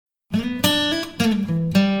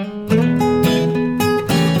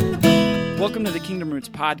Welcome to the Kingdom Roots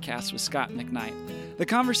podcast with Scott McKnight. The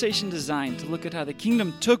conversation designed to look at how the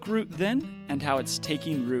kingdom took root then and how it's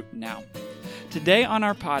taking root now. Today on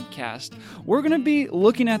our podcast, we're going to be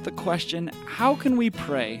looking at the question, how can we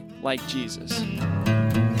pray like Jesus?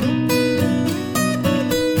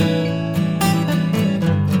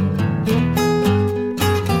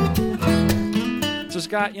 So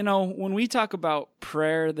Scott, when we talk about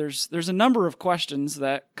prayer, there's a number of questions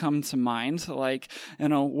that come to mind, like,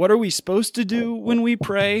 what are we supposed to do when we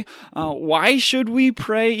pray? Why should we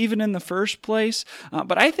pray even in the first place?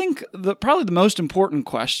 But I think probably the most important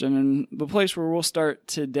question, and the place where we'll start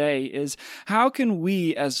today, is how can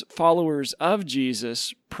we as followers of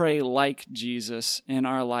Jesus pray like Jesus in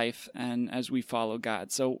our life and as we follow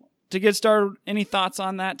God? So to get started, any thoughts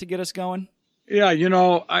on that to get us going? Yeah,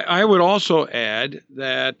 I would also add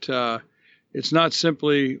that it's not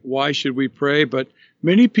simply why should we pray, but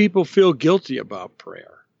many people feel guilty about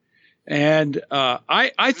prayer. And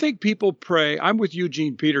I think people pray, I'm with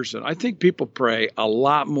Eugene Peterson, I think people pray a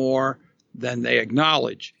lot more than they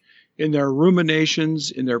acknowledge in their ruminations,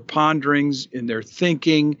 in their ponderings, in their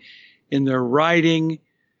thinking, in their writing.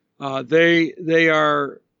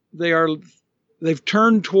 They've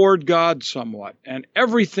turned toward God somewhat, and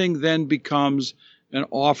everything then becomes an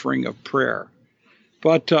offering of prayer.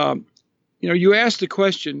 But, you asked the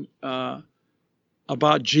question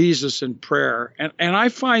about Jesus and prayer, and I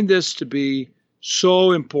find this to be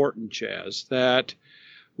so important, Chaz, that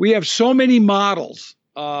we have so many models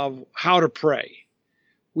of how to pray.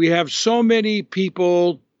 We have so many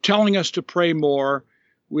people telling us to pray more.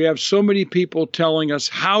 We have so many people telling us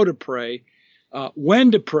how to pray.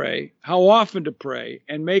 When to pray, how often to pray,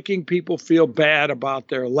 and making people feel bad about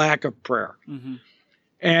their lack of prayer. Mm-hmm.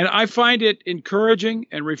 And I find it encouraging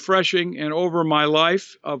and refreshing, and over my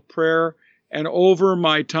life of prayer and over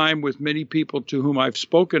my time with many people to whom I've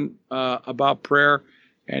spoken about prayer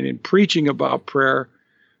and in preaching about prayer,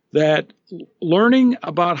 that learning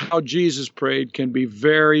about how Jesus prayed can be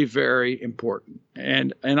very, very important.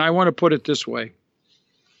 And I want to put it this way.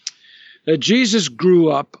 That Jesus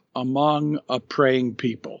grew up among a praying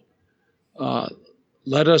people.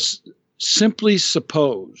 Let us simply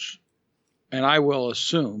suppose, and I will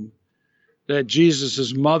assume, that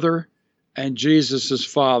Jesus' mother and Jesus'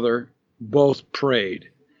 father both prayed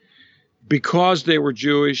because they were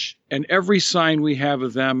Jewish, and every sign we have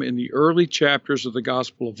of them in the early chapters of the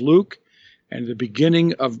Gospel of Luke and the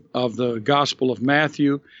beginning of the Gospel of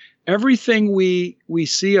Matthew, everything we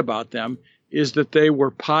see about them is that they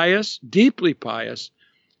were pious, deeply pious,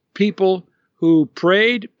 people who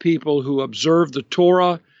prayed, people who observed the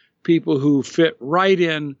Torah, people who fit right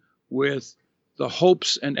in with the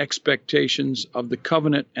hopes and expectations of the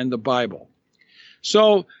covenant and the Bible.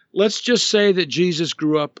 So let's just say that Jesus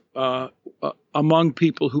grew up among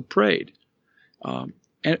people who prayed. How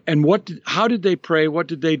did they pray? What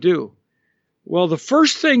did they do? Well, the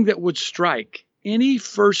first thing that would strike any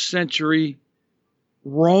first century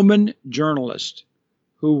Roman journalist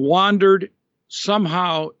who wandered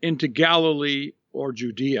somehow into Galilee or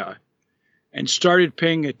Judea and started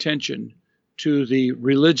paying attention to the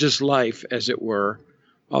religious life, as it were,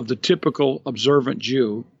 of the typical observant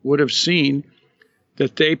Jew would have seen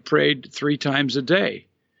that they prayed 3 times a day.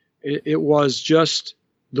 It was just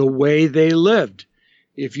the way they lived.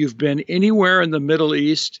 If you've been anywhere in the Middle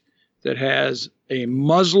East that has a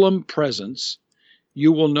Muslim presence,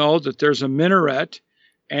 you will know that there's a minaret.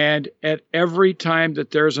 And at every time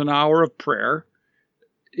that there's an hour of prayer,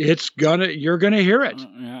 you're gonna hear it.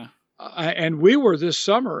 Yeah. And we were this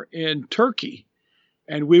summer in Turkey,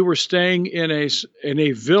 and we were staying in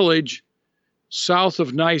a village south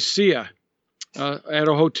of Nicaea at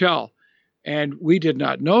a hotel, and we did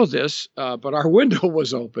not know this, but our window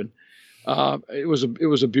was open. It was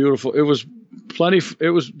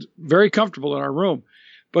very comfortable in our room.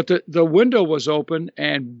 But the window was open,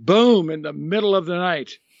 and boom, in the middle of the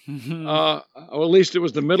night, or at least it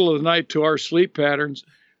was the middle of the night to our sleep patterns,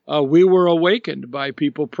 we were awakened by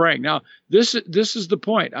people praying. Now, this is the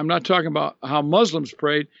point. I'm not talking about how Muslims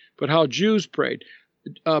prayed, but how Jews prayed.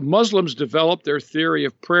 Muslims developed their theory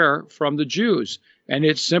of prayer from the Jews, and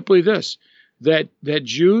it's simply this, that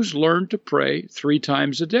Jews learned to pray 3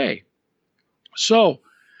 times a day. So,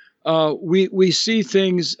 we see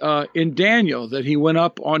things in Daniel that he went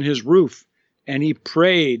up on his roof and he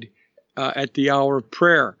prayed at the hour of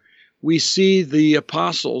prayer. We see the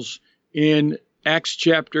apostles in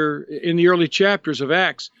the early chapters of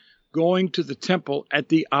Acts going to the temple at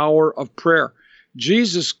the hour of prayer.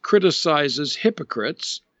 Jesus criticizes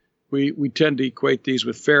hypocrites. We tend to equate these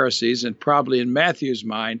with Pharisees, and probably in Matthew's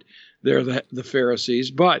mind, they're the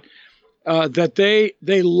Pharisees. But that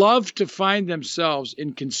they love to find themselves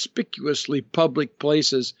in conspicuously public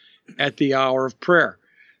places at the hour of prayer.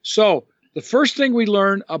 So the first thing we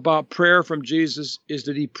learn about prayer from Jesus is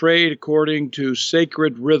that he prayed according to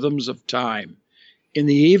sacred rhythms of time. In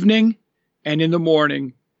the evening and in the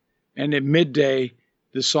morning and at midday,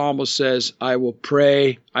 the psalmist says, I will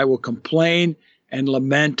pray, I will complain and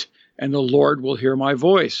lament, and the Lord will hear my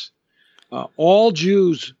voice. All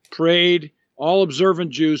Jews prayed, all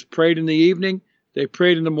observant Jews prayed in the evening, they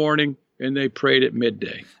prayed in the morning, and they prayed at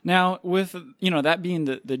midday. Now, with that being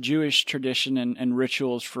the Jewish tradition and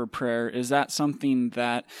rituals for prayer, is that something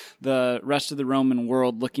that the rest of the Roman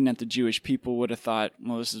world, looking at the Jewish people, would have thought,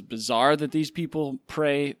 well, this is bizarre that these people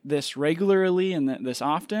pray this regularly and this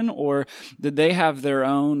often, or did they have their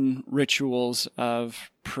own rituals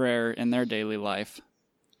of prayer in their daily life?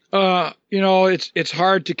 It's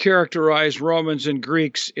hard to characterize Romans and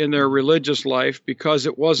Greeks in their religious life because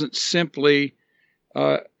it wasn't simply.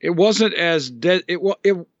 It wasn't as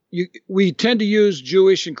we tend to use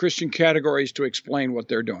Jewish and Christian categories to explain what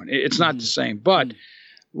they're doing. It's not the same, but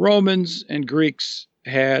Romans and Greeks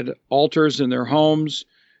had altars in their homes.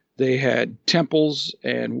 They had temples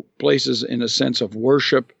and places in a sense of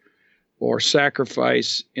worship or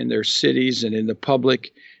sacrifice in their cities and in the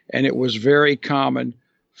public. And it was very common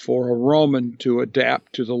for a Roman to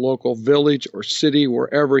adapt to the local village or city,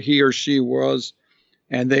 wherever he or she was,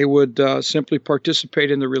 and they would simply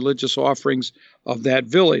participate in the religious offerings of that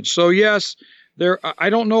village. So yes, I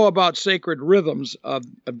don't know about sacred rhythms of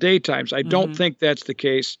daytimes. I don't think that's the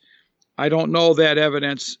case. I don't know that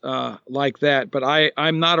evidence like that, but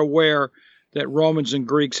I'm not aware that Romans and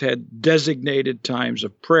Greeks had designated times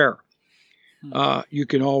of prayer. You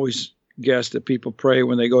can always guess that people pray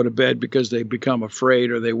when they go to bed because they become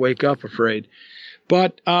afraid or they wake up afraid.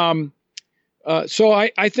 But so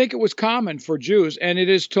I think it was common for Jews, and it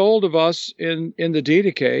is told of us in the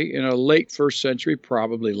Didache, in a late first century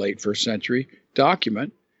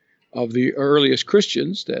document of the earliest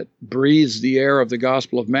Christians that breathes the air of the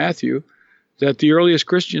Gospel of Matthew, that the earliest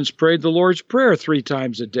Christians prayed the Lord's Prayer 3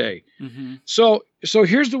 times a day. So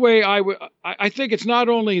here's the way I think it's not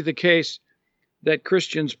only the case that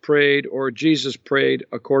Christians prayed or Jesus prayed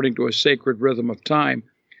according to a sacred rhythm of time.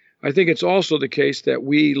 I think it's also the case that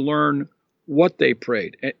we learn what they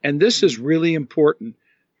prayed. And this is really important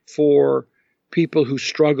for people who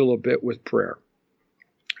struggle a bit with prayer.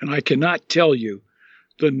 And I cannot tell you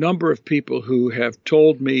the number of people who have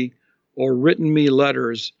told me or written me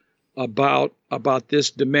letters about this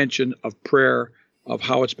dimension of prayer, of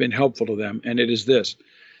how it's been helpful to them. And it is this.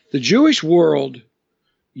 The Jewish world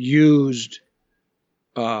used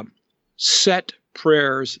set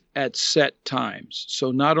prayers at set times.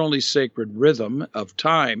 So not only sacred rhythm of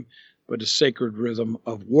time, but a sacred rhythm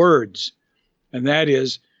of words. And that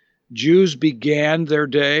is, Jews began their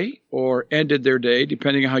day or ended their day,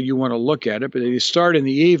 depending on how you want to look at it, but they start in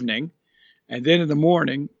the evening, and then in the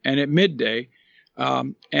morning, and at midday.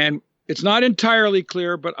 And it's not entirely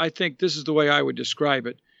clear, but I think this is the way I would describe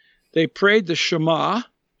it. They prayed the Shema,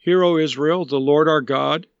 Hear, O Israel, the Lord our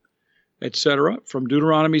God, etc., from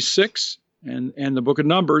Deuteronomy 6 and the book of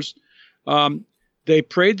Numbers. They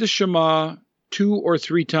prayed the Shema 2 or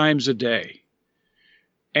 3 times a day.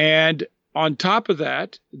 And on top of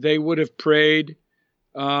that, they would have prayed,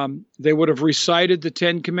 they would have recited the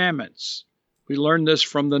 10 Commandments. We learned this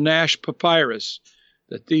from the Nash Papyrus,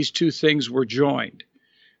 that these 2 things were joined.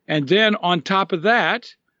 And then on top of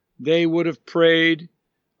that, they would have prayed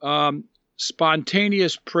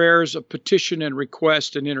spontaneous prayers of petition and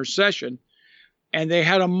request and intercession. And they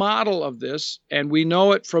had a model of this, and we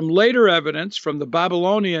know it from later evidence, from the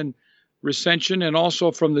Babylonian recension and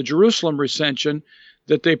also from the Jerusalem recension,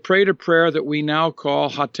 that they prayed a prayer that we now call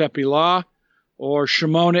Hatepilah or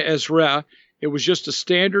Shemona Ezra. It was just a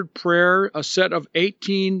standard prayer, a set of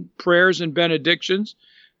 18 prayers and benedictions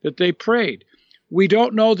that they prayed. We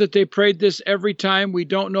don't know that they prayed this every time. We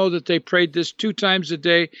don't know that they prayed this 2 times a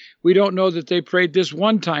day. We don't know that they prayed this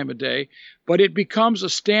 1 time a day. But it becomes a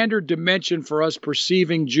standard dimension for us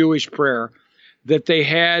perceiving Jewish prayer, that they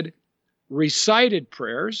had recited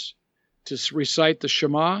prayers. To recite the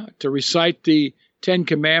Shema, to recite the 10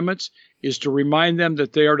 Commandments, is to remind them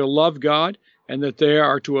that they are to love God and that they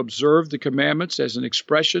are to observe the commandments as an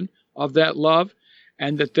expression of that love,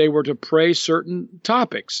 and that they were to pray certain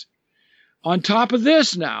topics. On top of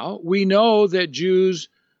this now, we know that Jews,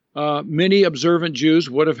 many observant Jews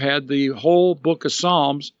would have had the whole book of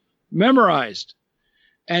Psalms memorized.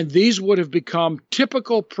 And these would have become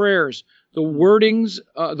typical prayers. The wordings,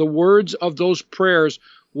 the words of those prayers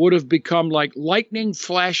would have become like lightning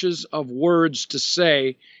flashes of words to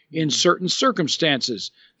say in certain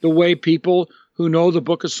circumstances, the way people who know the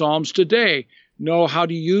book of Psalms today know how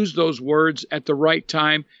to use those words at the right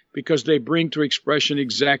time because they bring to expression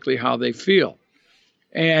exactly how they feel.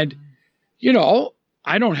 And,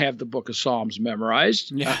 I don't have the book of Psalms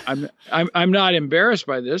memorized. Yeah. I'm not embarrassed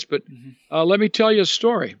by this, but let me tell you a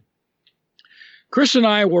story. Chris and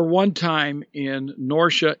I were one time in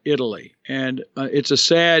Norcia, Italy, and it's a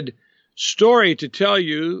sad story to tell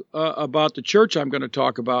you about the church I'm going to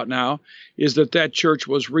talk about now, is that church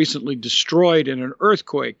was recently destroyed in an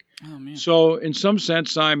earthquake. Oh, man. So in some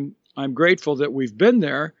sense, I'm grateful that we've been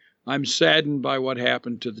there. I'm saddened by what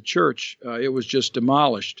happened to the church. It was just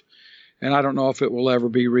demolished, and I don't know if it will ever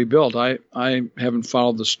be rebuilt. I haven't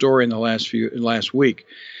followed the story in the last week,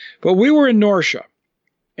 but we were in Norcia,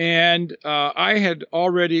 and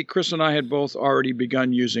Chris and I had both already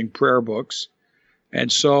begun using prayer books,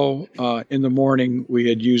 and so in the morning we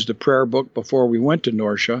had used a prayer book before we went to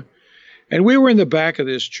Norcia, and we were in the back of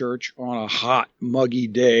this church on a hot, muggy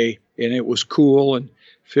day, and it was cool and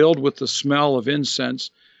filled with the smell of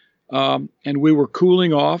incense. And we were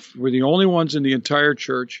cooling off. We're the only ones in the entire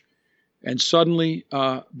church. And suddenly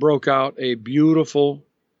broke out a beautiful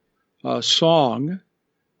song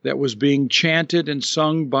that was being chanted and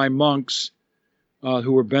sung by monks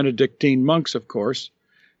who were Benedictine monks, of course.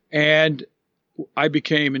 And I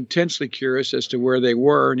became intensely curious as to where they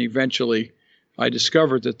were. And eventually I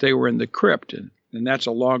discovered that they were in the crypt. And that's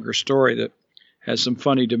a longer story that has some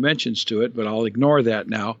funny dimensions to it, but I'll ignore that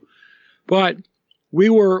now. But we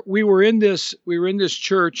were in this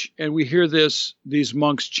church, and we hear these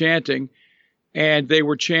monks chanting, and they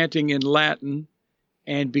were chanting in Latin.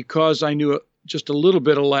 And because I knew just a little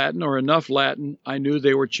bit of Latin, or enough Latin, I knew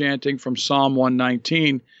they were chanting from Psalm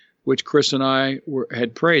 119, which Chris and I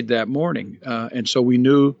had prayed that morning. And so I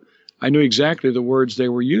knew exactly the words they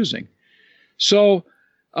were using. So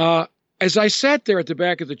as I sat there at the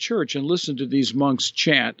back of the church and listened to these monks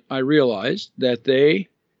chant, I realized that they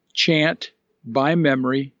chant by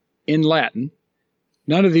memory in Latin.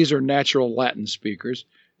 None of these are natural Latin speakers.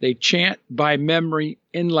 They chant by memory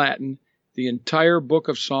in Latin the entire book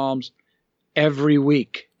of Psalms every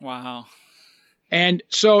week. Wow. And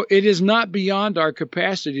so it is not beyond our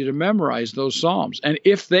capacity to memorize those Psalms. And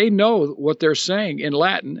if they know what they're saying in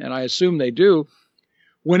Latin, and I assume they do,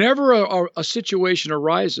 whenever a situation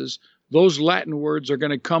arises, those Latin words are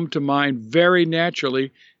going to come to mind very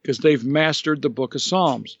naturally because they've mastered the book of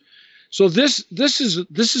Psalms. So this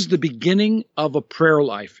is the beginning of a prayer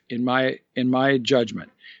life in my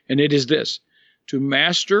judgment, and it is this: to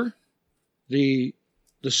master the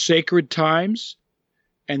sacred times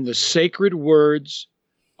and the sacred words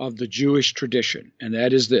of the Jewish tradition, and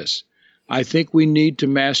that is this: I think we need to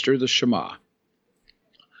master the Shema.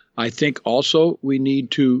 I think also we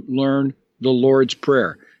need to learn the Lord's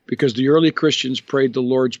Prayer, because the early Christians prayed the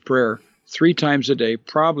Lord's Prayer 3 times a day,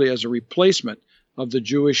 probably as a replacement of the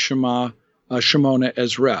Jewish Shema, Shemona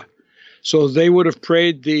Ezra. So they would have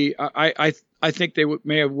prayed I think they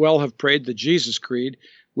may well have prayed the Jesus Creed,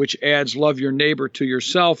 which adds love your neighbor to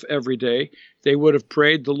yourself every day. They would have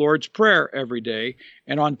prayed the Lord's Prayer every day.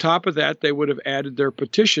 And on top of that, they would have added their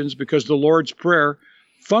petitions, because the Lord's Prayer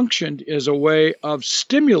functioned as a way of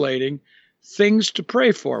stimulating things to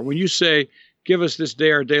pray for. When you say, give us this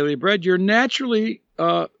day our daily bread, your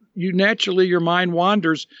mind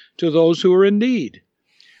wanders to those who are in need.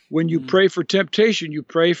 When you pray for temptation, you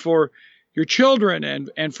pray for your children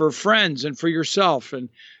and for friends and for yourself.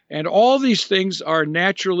 And all these things are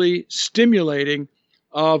naturally stimulating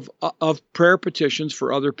of prayer petitions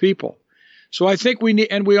for other people. So I think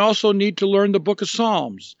we also need to learn the book of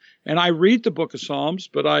Psalms. And I read the book of Psalms,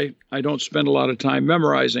 but I don't spend a lot of time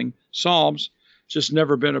memorizing Psalms. It's just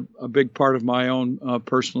never been a big part of my own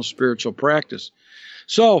personal spiritual practice.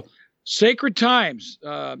 So sacred times,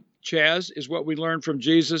 Chaz, is what we learn from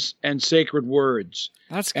Jesus, and sacred words.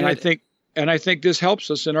 That's good. And I think this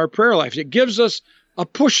helps us in our prayer life. It gives us a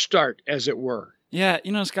push start, as it were. Yeah,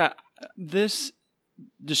 Scott, this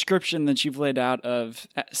description that you've laid out of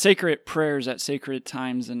sacred prayers at sacred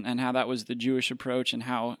times, and how that was the Jewish approach, and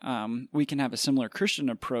how we can have a similar Christian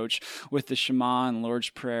approach with the Shema and Lord's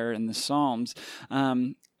Prayer and the Psalms.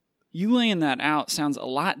 You laying that out sounds a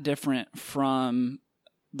lot different from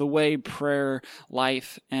the way prayer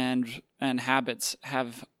life and habits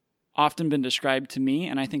have often been described to me,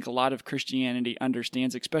 and I think a lot of Christianity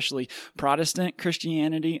understands, especially Protestant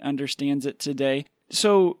Christianity understands it today.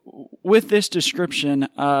 So with this description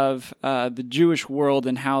of the Jewish world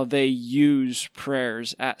and how they use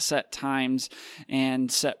prayers at set times and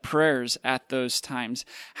set prayers at those times,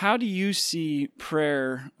 how do you see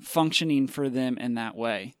prayer functioning for them in that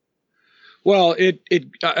way? Well,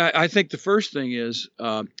 I think the first thing is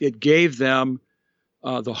it gave them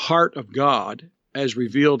the heart of God as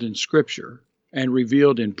revealed in Scripture and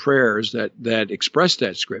revealed in prayers that express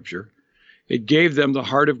that Scripture. It gave them the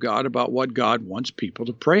heart of God about what God wants people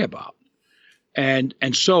to pray about. And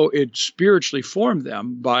so it spiritually formed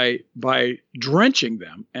them by drenching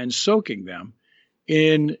them and soaking them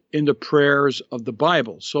in the prayers of the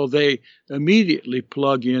Bible. So they immediately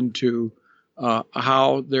plug into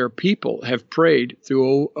how their people have prayed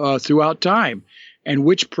throughout time, and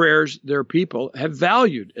which prayers their people have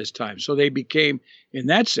valued as time. So they became, in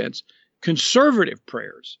that sense, conservative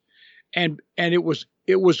prayers. And it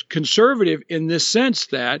was conservative in this sense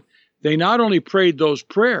that they not only prayed those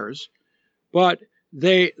prayers, but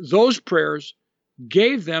those prayers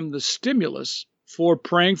gave them the stimulus for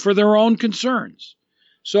praying for their own concerns.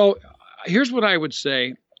 So here's what I would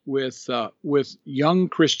say with young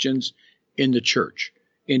Christians in the church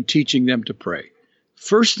in teaching them to pray.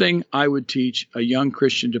 First thing I would teach a young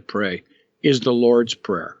Christian to pray is the Lord's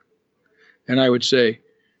Prayer. And I would say,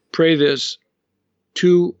 pray this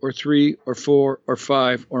 2 or 3 or 4 or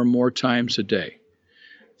 5 or more times a day.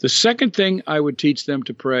 The second thing I would teach them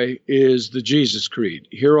to pray is the Jesus Creed.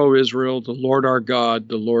 Hear, O Israel, the Lord our God,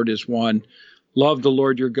 the Lord is one. Love the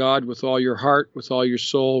Lord your God with all your heart, with all your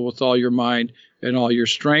soul, with all your mind, and all your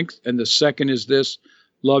strength. And the second is this,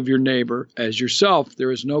 love your neighbor as yourself.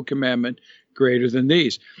 There is no commandment greater than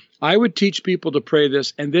these. I would teach people to pray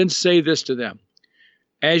this and then say this to them.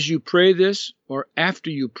 As you pray this, or after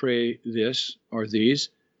you pray this or these,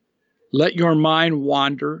 let your mind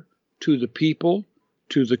wander to the people,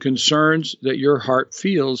 to the concerns that your heart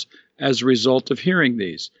feels as a result of hearing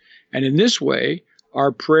these. And in this way,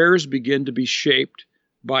 our prayers begin to be shaped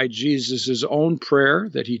by Jesus' own prayer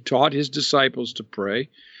that he taught his disciples to pray,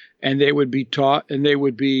 and they would be taught and they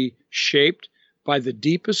would be shaped by the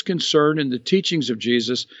deepest concern in the teachings of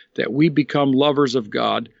Jesus that we become lovers of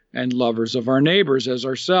God and lovers of our neighbors as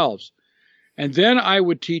ourselves. And then I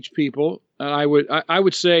would teach people, and I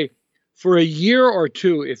would say, for a year or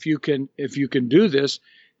two, if you can do this,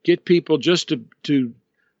 get people just to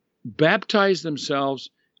baptize themselves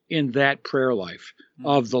in that prayer life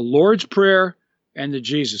of the Lord's Prayer and the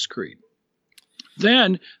Jesus Creed.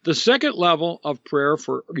 Then the second level of prayer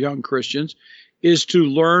for young Christians is to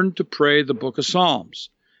learn to pray the book of Psalms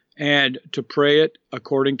and to pray it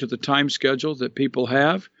according to the time schedule that people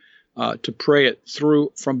have, to pray it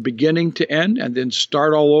through from beginning to end and then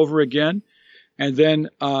start all over again. And then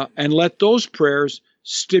and let those prayers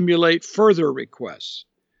stimulate further requests.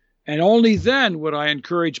 And only then would I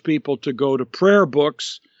encourage people to go to prayer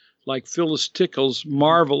books like Phyllis Tickle's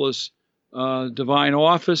marvelous Divine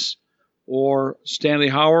Office, or Stanley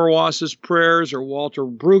Hauerwas's prayers, or Walter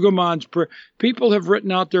Brueggemann's prayer. People have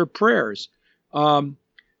written out their prayers. And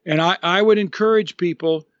I would encourage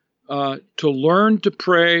people to learn to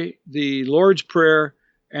pray the Lord's Prayer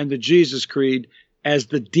and the Jesus Creed as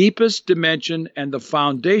the deepest dimension and the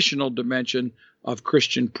foundational dimension of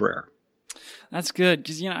Christian prayer. That's good,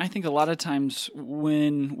 because I think a lot of times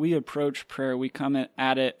when we approach prayer, we come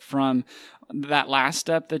at it from that last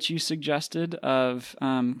step that you suggested of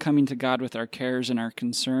coming to God with our cares and our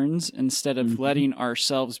concerns, instead of letting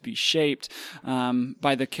ourselves be shaped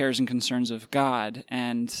by the cares and concerns of God,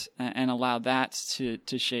 and allow that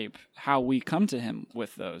to shape how we come to Him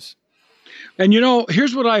with those. And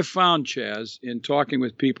here's what I've found, Chaz, in talking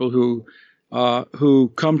with people who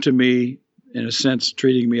come to me, in a sense,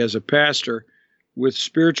 treating me as a pastor, with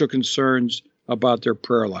spiritual concerns about their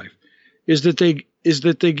prayer life, is that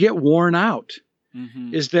they get worn out,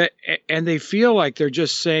 and they feel like they're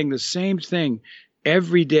just saying the same thing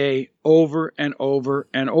every day over and over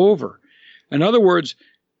and over. In other words,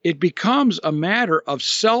 it becomes a matter of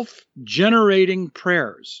self-generating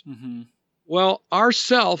prayers. Well, our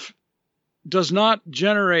self does not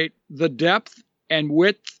generate the depth and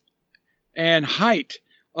width and height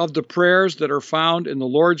of the prayers that are found in the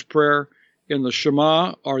Lord's Prayer, in the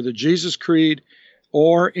Shema, or the Jesus Creed,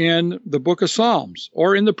 or in the book of Psalms,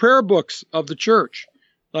 or in the prayer books of the church,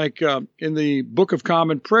 like in the Book of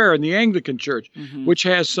Common Prayer in the Anglican Church, which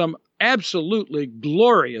has some absolutely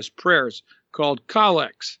glorious prayers called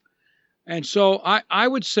collects. And so I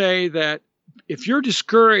would say that if you're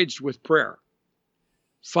discouraged with prayer,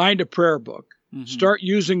 find a prayer book, start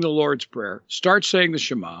using the Lord's Prayer, start saying the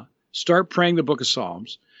Shema, start praying the book of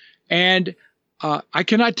Psalms, and I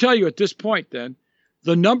cannot tell you at this point then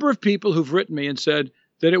the number of people who've written me and said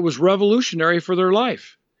that it was revolutionary for their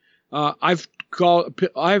life. I've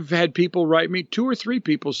had people write me, 2 or 3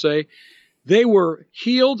 people say they were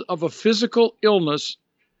healed of a physical illness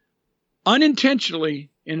unintentionally,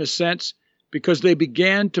 in a sense, because they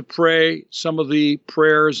began to pray some of the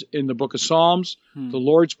prayers in the book of Psalms, the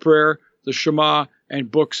Lord's Prayer, the Shema,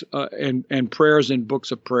 and books and prayers in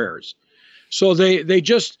books of prayers. So it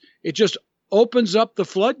just opens up the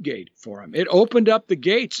floodgate for them. It opened up the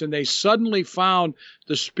gates, and they suddenly found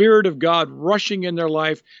the Spirit of God rushing in their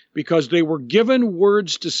life because they were given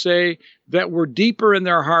words to say that were deeper in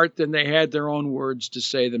their heart than they had their own words to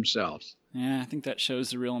say themselves. Yeah, I think that shows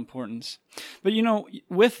the real importance. But,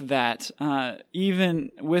 with that,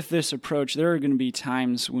 even with this approach, there are going to be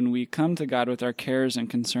times when we come to God with our cares and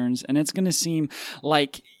concerns, and it's going to seem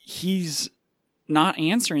like He's not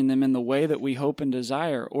answering them in the way that we hope and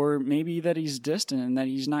desire, or maybe that He's distant and that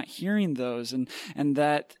He's not hearing those, and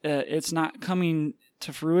that it's not coming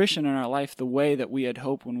to fruition in our life the way that we had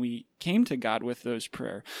hoped when we came to God with those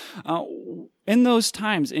prayer. In those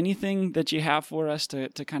times, anything that you have for us to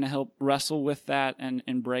kind of help wrestle with that and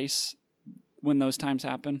embrace when those times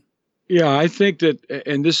happen? Yeah, I think that,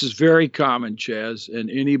 and this is very common, Chaz, and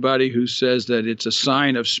anybody who says that it's a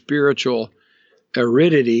sign of spiritual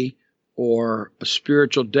aridity or a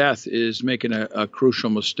spiritual death is making a crucial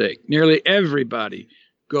mistake. Nearly everybody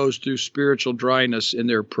goes through spiritual dryness in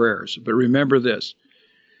their prayers. But remember this,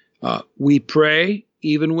 we pray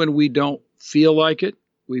even when we don't feel like it.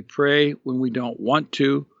 We pray when we don't want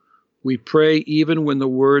to. We pray even when the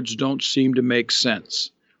words don't seem to make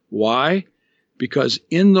sense. Why? Because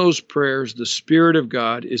in those prayers, the Spirit of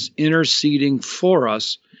God is interceding for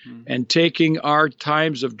us and taking our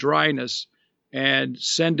times of dryness and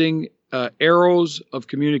sending arrows of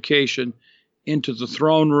communication into the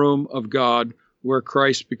throne room of God, where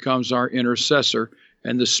Christ becomes our intercessor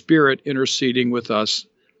and the Spirit interceding with us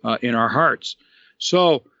in our hearts.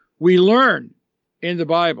 So we learn in the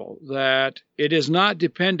Bible that it is not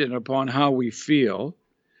dependent upon how we feel,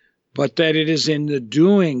 but that it is in the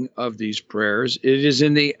doing of these prayers, it is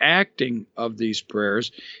in the acting of these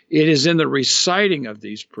prayers, it is in the reciting of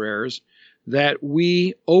these prayers that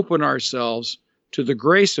we open ourselves to the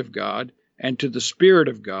grace of God and to the Spirit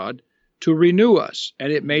of God to renew us.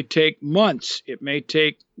 And it may take months, it may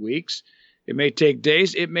take weeks, it may take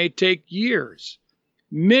days, it may take years.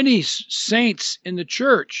 Many saints in the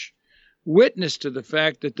church witness to the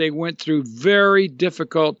fact that they went through very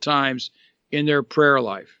difficult times in their prayer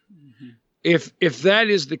life. If that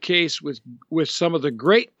is the case with some of the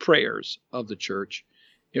great prayers of the church,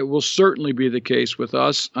 it will certainly be the case with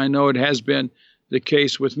us. I know it has been the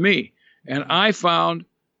case with me. And I found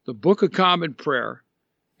the Book of Common Prayer,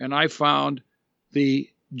 and I found the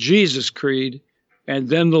Jesus Creed, and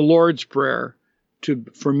then the Lord's Prayer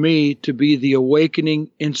for me to be the awakening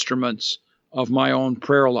instruments of my own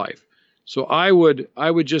prayer life. So I would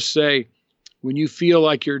just say, when you feel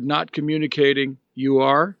like you're not communicating, you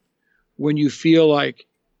are. When you feel like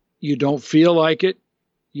you don't feel like it,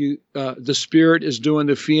 the Spirit is doing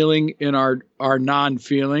the feeling in our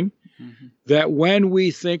non-feeling. That when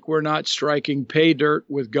we think we're not striking pay dirt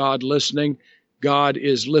with God listening, God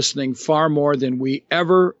is listening far more than we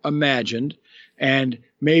ever imagined, and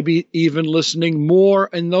maybe even listening more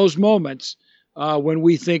in those moments when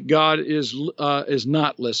we think God is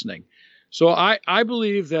not listening. So I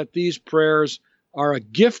believe that these prayers are a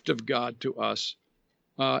gift of God to us.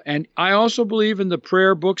 And I also believe in the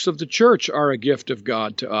prayer books of the church are a gift of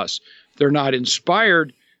God to us. They're not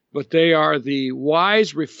inspired, but they are the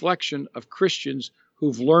wise reflection of Christians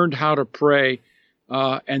who've learned how to pray,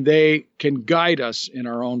 and they can guide us in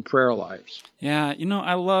our own prayer lives. Yeah,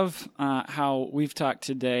 I love how we've talked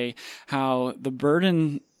today, how the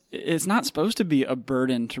burden, it's not supposed to be a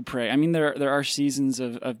burden to pray. I mean, there are seasons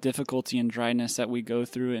of difficulty and dryness that we go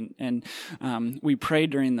through, and we pray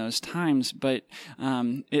during those times, but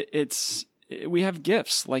we have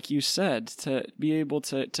gifts, like you said, to be able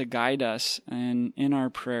to guide us in our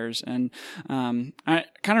prayers. And it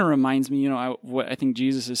kind of reminds me, what I think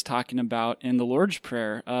Jesus is talking about in the Lord's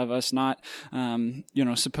Prayer, of us not,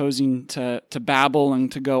 supposing to babble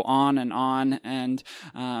and to go on. And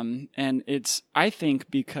it's, I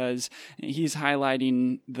think, because he's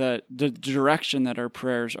highlighting the direction that our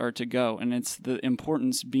prayers are to go. And it's the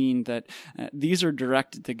importance being that these are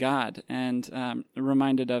directed to God. And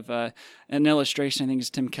reminded of an illustration, I think it's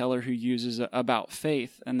Tim Keller who uses about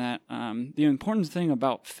faith, and that the important thing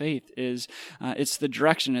about faith is it's the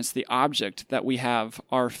direction, it's the object that we have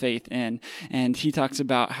our faith in. And he talks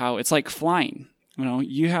about how it's like flying.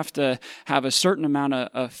 You have to have a certain amount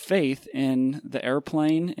of faith in the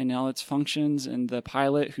airplane and all its functions and the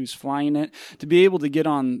pilot who's flying it to be able to get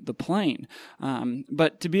on the plane.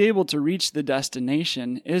 But to be able to reach the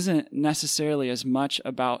destination isn't necessarily as much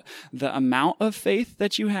about the amount of faith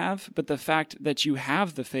that you have, but the fact that you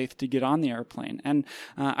have the faith to get on the airplane. And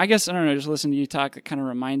I guess, I don't know, just listening to you talk, it kind of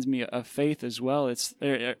reminds me of faith as well. It's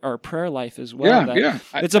our prayer life as well.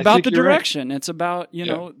 It's about the direction. Right. It's about,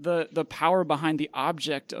 the power behind the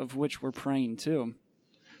object of which we're praying too.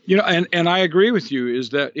 And I agree with you, is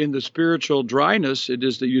that in the spiritual dryness, it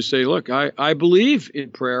is that you say, look, I believe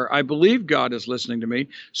in prayer. I believe God is listening to me,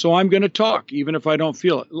 so I'm going to talk, even if I don't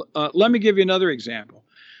feel it. Let me give you another example.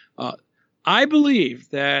 I believe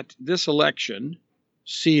that this election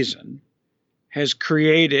season has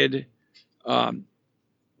created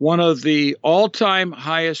one of the all-time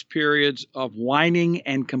highest periods of whining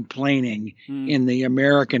and complaining in the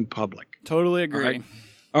American public. Totally agree.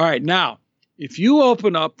 All right. Now, if you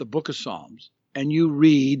open up the book of Psalms and you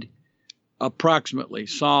read approximately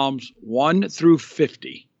Psalms 1 through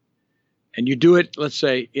 50, and you do it, let's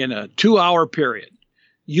say, in a 2-hour period,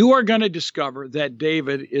 you are going to discover that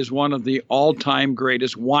David is one of the all-time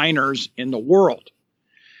greatest whiners in the world.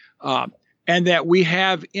 And that we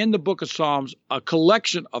have in the book of Psalms a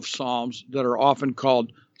collection of Psalms that are often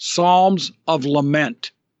called Psalms of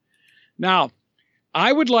Lament. Now,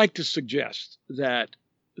 I would like to suggest that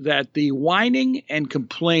the whining and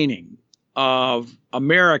complaining of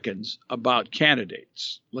Americans about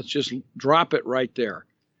candidates, let's just drop it right there.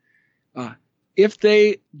 If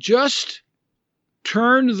they just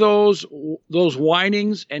turn those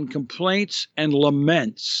whinings and complaints and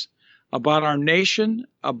laments about our nation,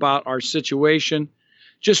 about our situation,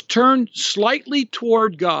 just turn slightly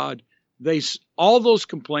toward God, all those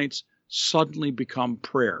complaints suddenly become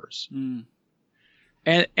prayers.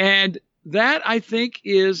 And that, I think,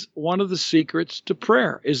 is one of the secrets to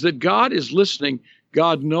prayer, is that God is listening.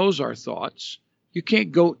 God knows our thoughts. You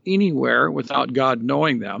can't go anywhere without God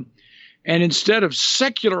knowing them. And instead of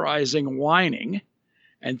secularizing whining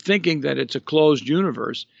and thinking that it's a closed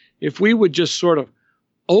universe, if we would just sort of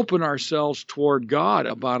open ourselves toward God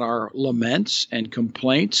about our laments and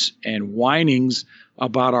complaints and whinings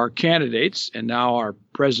about our candidates and now our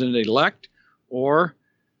president-elect or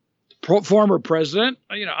former president,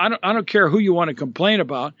 I don't care who you want to complain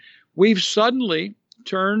about. We've suddenly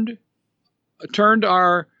turned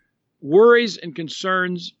our worries and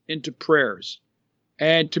concerns into prayers.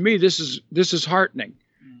 And to me, this is heartening,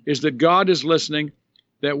 is that God is listening,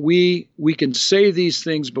 that we can say these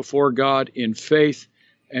things before God in faith,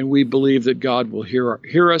 and we believe that God will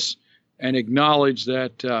hear us and acknowledge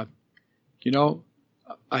that,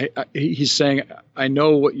 he's saying, I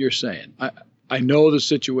know what you're saying. I know the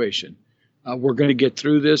situation. We're going to get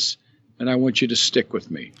through this, and I want you to stick with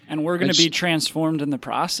me. And we're going to be transformed in the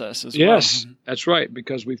process as well. Yes, that's right,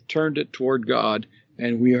 because we've turned it toward God,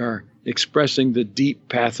 and we are expressing the deep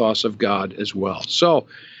pathos of God as well. So,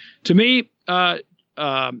 to me,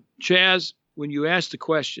 Chaz, when you ask the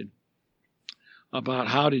question about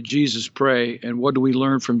how did Jesus pray and what do we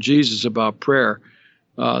learn from Jesus about prayer,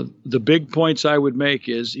 the big points I would make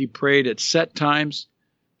is he prayed at set times,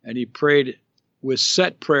 and he prayed with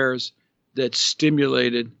set prayers that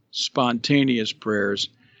stimulated spontaneous prayers.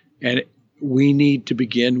 And we need to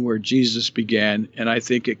begin where Jesus began, and I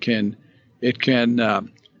think it can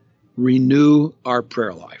renew our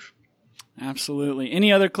prayer life. Absolutely.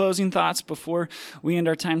 Any other closing thoughts before we end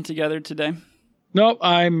our time together today? No,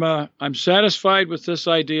 I'm satisfied with this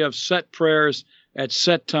idea of set prayers at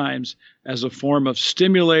set times as a form of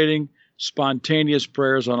stimulating spontaneous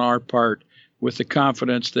prayers on our part with the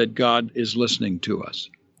confidence that God is listening to us.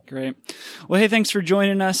 Great. Well, hey, thanks for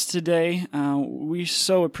joining us today. We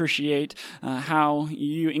so appreciate how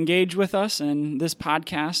you engage with us in this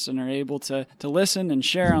podcast and are able to listen and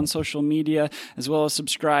share on social media, as well as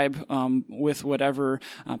subscribe with whatever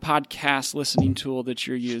podcast listening tool that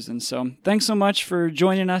you're using. So thanks so much for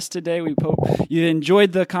joining us today. We hope you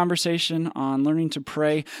enjoyed the conversation on learning to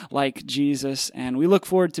pray like Jesus, and we look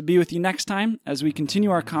forward to be with you next time as we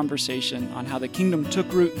continue our conversation on how the kingdom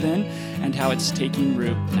took root then and how it's taking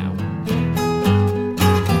root now.